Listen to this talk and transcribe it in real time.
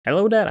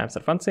Hello there, I'm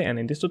Fancy, and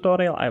in this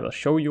tutorial I will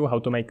show you how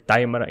to make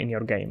timer in your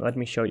game. Let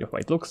me show you how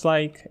it looks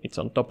like. It's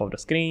on top of the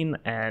screen,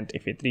 and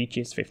if it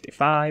reaches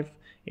 55,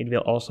 it will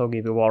also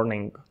give a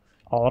warning.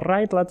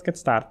 Alright, let's get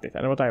started.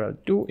 And what I will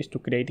do is to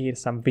create here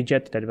some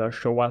widget that will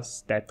show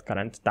us that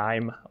current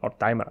time or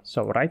timer.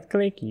 So right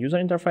click, user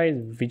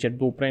interface, widget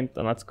blueprint,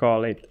 and let's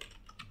call it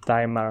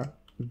timer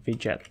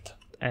widget.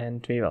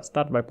 And we will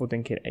start by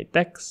putting here a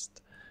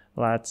text.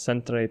 Let's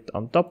center it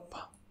on top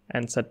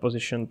and set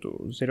position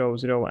to 0,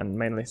 0, and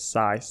mainly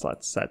size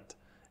let's set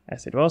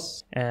as it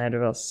was. And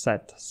we will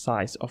set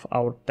size of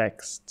our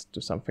text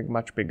to something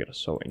much bigger.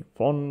 So in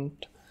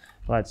font,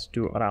 let's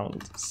do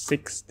around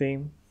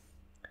 60.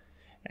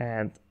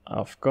 And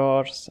of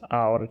course,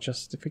 our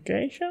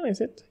justification,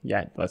 is it?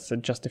 Yeah, let's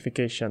set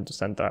justification to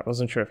center. I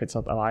wasn't sure if it's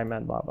not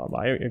alignment, blah, blah,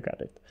 blah. You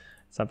got it.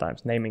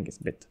 Sometimes naming is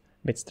a bit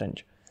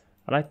strange.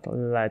 Alright,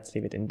 let's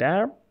leave it in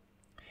there.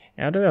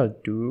 And what we'll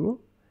do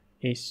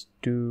is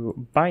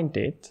to bind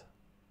it.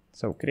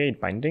 So create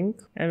binding,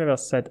 and we will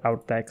set our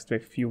text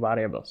with few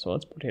variables. So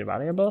let's put here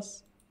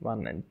variables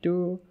 1 and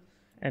 2,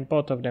 and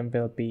both of them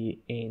will be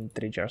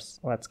integers.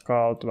 Let's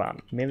call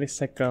one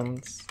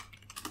milliseconds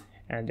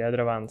and the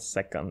other one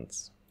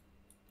seconds.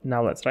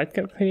 Now let's right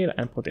click here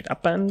and put it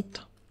append.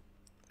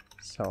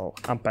 So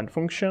append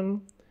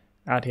function,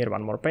 add here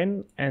one more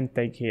pin and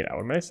take here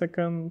our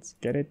milliseconds,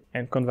 get it,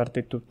 and convert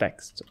it to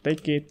text. So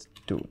take it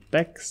to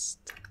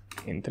text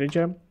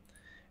integer,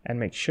 and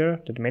make sure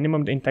that the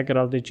minimum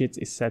integral digits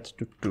is set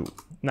to 2.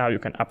 Now you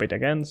can up it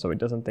again so it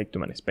doesn't take too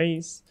many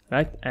space,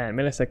 right? And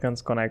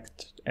milliseconds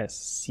connect as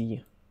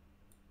C.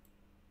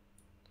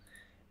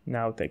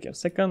 Now take your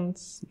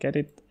seconds, get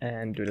it,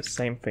 and do the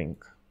same thing.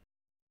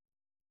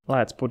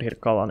 Let's put here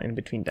colon in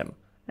between them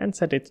and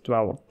set it to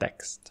our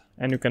text.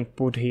 And you can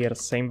put here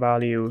same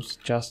values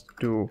just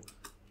to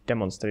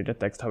demonstrate the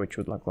text how it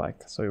should look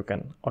like. So you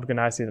can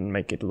organize it and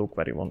make it look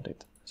where you want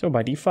it. So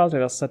by default, we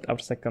will set our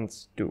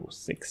seconds to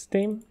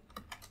 60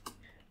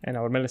 and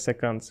our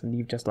milliseconds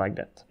leave just like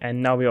that.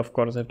 And now we of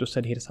course have to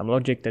set here some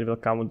logic that will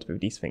count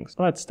with these things.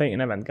 So let's stay in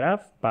event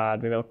graph,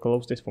 but we will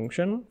close this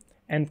function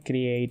and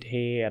create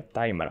here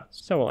timer.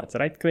 So let's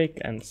right click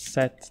and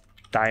set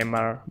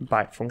timer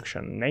by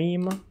function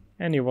name.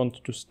 And you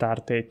want to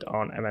start it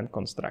on event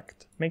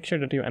construct. Make sure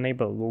that you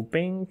enable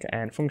looping,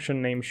 and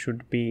function name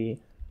should be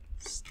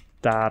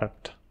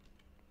start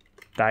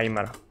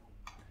timer.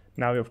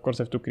 Now we of course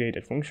have to create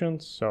a function,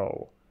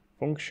 so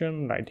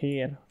function right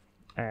here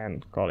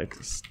and call it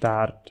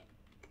start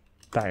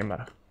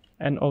timer.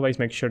 And always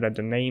make sure that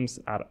the names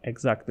are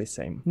exactly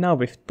same. Now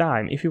with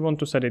time, if you want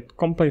to set it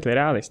completely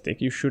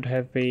realistic, you should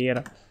have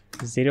here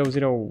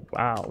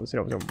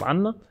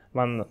 0.001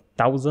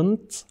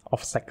 1,000th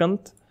of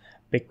second.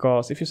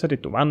 Because if you set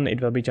it to 1,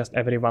 it will be just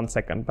every 1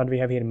 second, but we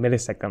have here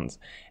milliseconds,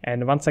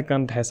 and 1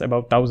 second has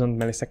about 1000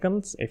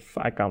 milliseconds if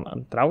I count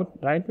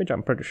right, which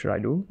I'm pretty sure I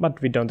do, but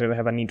we don't really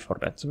have a need for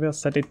that. So we'll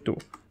set it to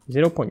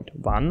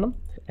 0.1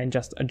 and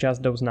just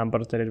adjust those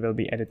numbers that it will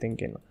be editing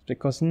in.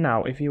 Because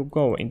now if you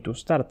go into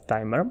start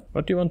timer,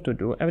 what you want to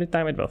do, every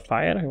time it will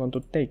fire, you want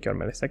to take your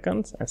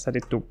milliseconds and set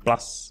it to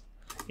plus,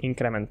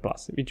 increment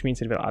plus, which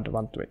means it will add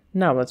 1 to it.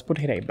 Now let's put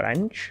here a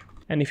branch.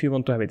 And if you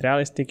want to have it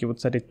realistic, you would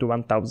set it to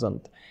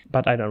 1000.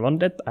 But I don't want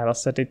that, I will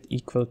set it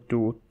equal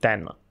to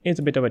 10. It's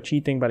a bit of a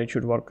cheating, but it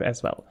should work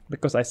as well.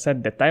 Because I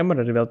set the timer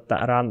that will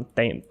run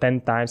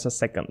 10 times a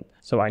second.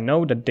 So I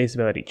know that this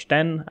will reach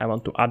 10, I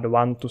want to add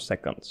 1 to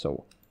second.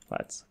 So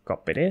let's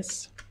copy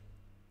this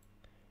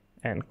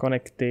and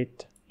connect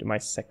it to my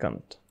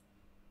second.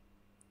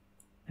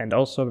 And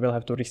also we'll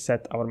have to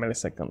reset our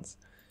milliseconds.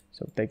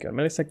 So take your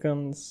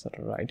milliseconds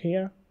right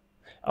here.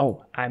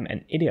 Oh, I'm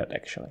an idiot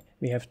actually.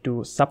 We have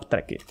to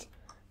subtract it.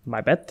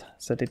 My bad,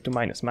 set it to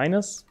minus,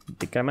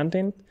 decrement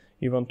it.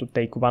 You want to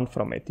take 1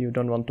 from it, you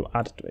don't want to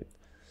add to it.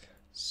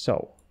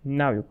 So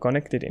now you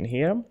connect it in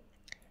here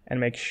and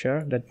make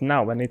sure that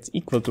now when it's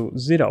equal to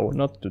 0,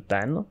 not to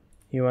 10,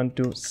 you want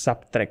to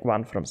subtract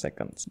 1 from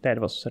seconds. That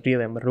was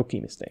really a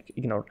rookie mistake,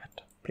 ignore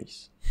that,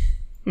 please.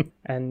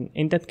 And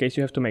in that case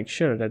you have to make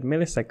sure that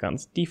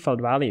milliseconds default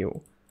value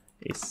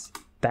is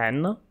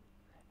 10.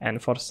 And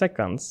for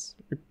seconds,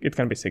 it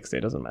can be 60,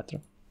 it doesn't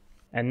matter.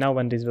 And now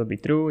when this will be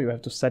true, you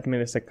have to set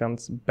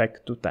milliseconds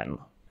back to 10.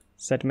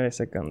 Set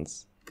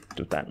milliseconds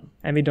to 10.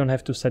 And we don't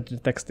have to set the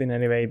text in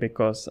any way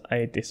because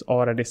it is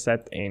already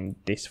set in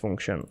this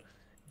function,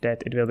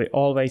 that it will be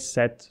always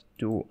set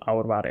to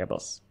our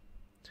variables.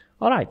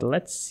 Alright,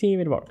 let's see if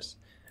it works.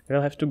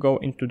 We'll have to go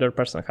into the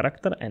person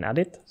character and add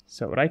it.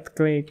 So right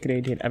click,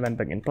 create here event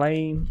begin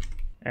play.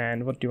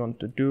 And what you want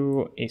to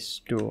do is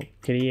to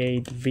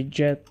create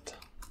widget.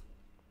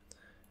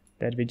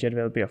 That widget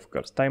will be of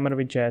course timer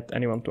widget,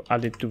 and you want to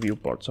add it to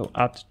viewport, so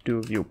add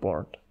to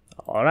viewport.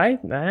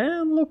 Alright,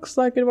 and looks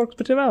like it works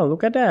pretty well,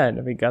 look at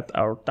that. We got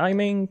our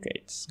timing,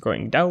 it's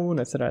going down,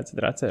 etc,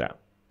 etc, etc.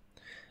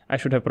 I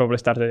should have probably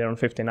started it on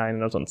 59 and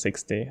not on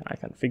 60, I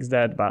can fix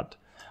that, but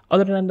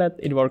Other than that,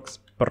 it works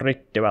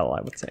pretty well,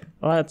 I would say.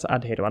 Let's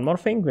add here one more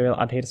thing. We will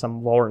add here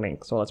some warning.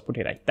 So let's put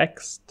here a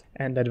text,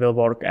 and that will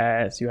work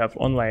as you have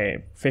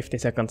only 50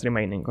 seconds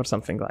remaining or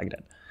something like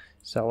that.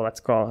 So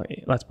let's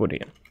put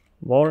here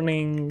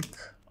warning,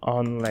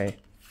 only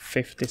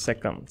 50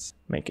 seconds.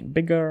 Make it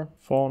bigger,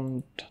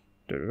 font,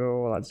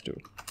 let's do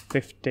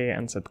 50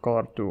 and set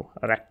color to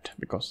red,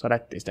 because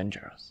red is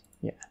dangerous.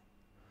 Yeah.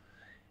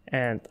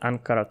 And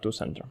anchor to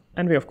center.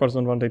 And we of course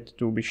don't want it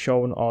to be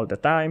shown all the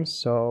time,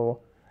 so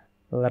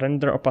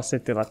render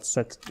opacity let's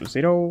set to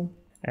 0.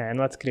 And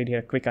let's create here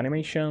a quick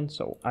animation.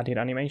 So add here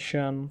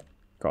animation,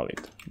 call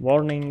it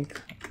warning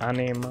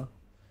anim.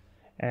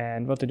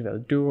 And what it will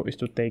do is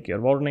to take your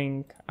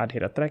warning, add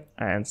here a track,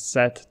 and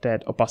set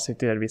that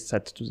opacity that we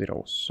set to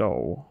 0.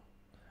 So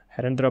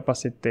render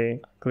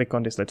opacity, click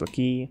on this little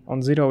key.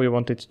 On 0 we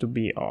want it to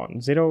be on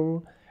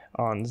 0,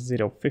 on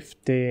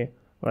 0.50,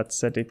 let's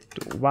set it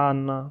to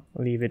 1,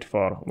 leave it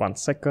for 1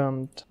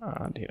 second,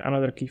 add here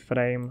another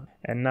keyframe,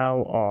 and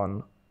now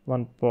on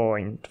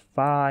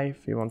 1.5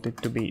 we want it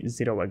to be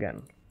 0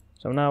 again.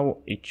 So now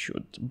it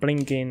should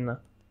blink in,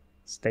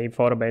 stay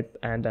for a bit,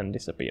 and then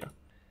disappear.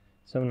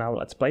 So now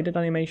let's play that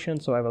animation.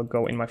 So I will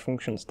go in my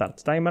function start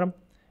timer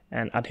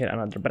and add here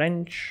another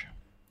branch.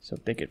 So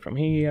take it from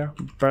here,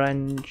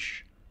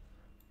 branch,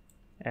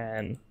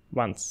 and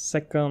 1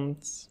 second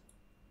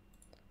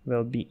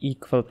will be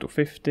equal to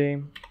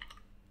 50.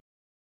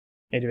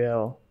 It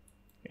will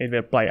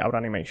play our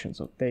animation.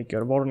 So take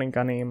your warning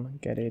anim,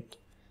 get it,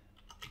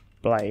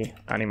 play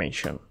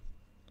animation.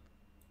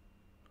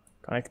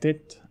 Connect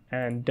it,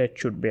 and that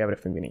should be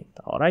everything we need.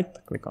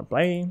 Alright, click on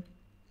play.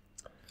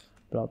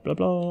 Blah blah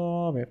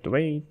blah, we have to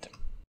wait.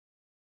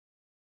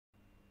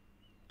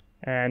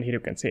 And here you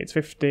can see it's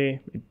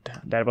 50.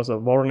 There was a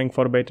warning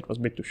for a bit, it was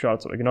a bit too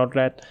short, so ignore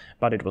that,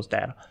 but it was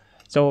there.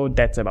 So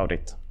that's about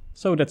it.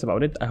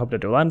 I hope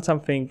that you learned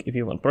something. If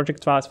you want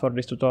project files for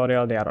this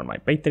tutorial, they are on my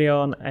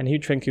Patreon, and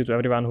huge thank you to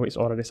everyone who is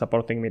already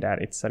supporting me there.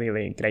 It's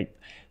really great.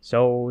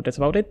 So that's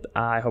about it.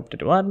 I hope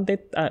that you learned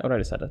it. I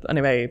already said it.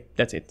 Anyway,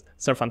 that's it.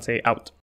 Sir Fancy out.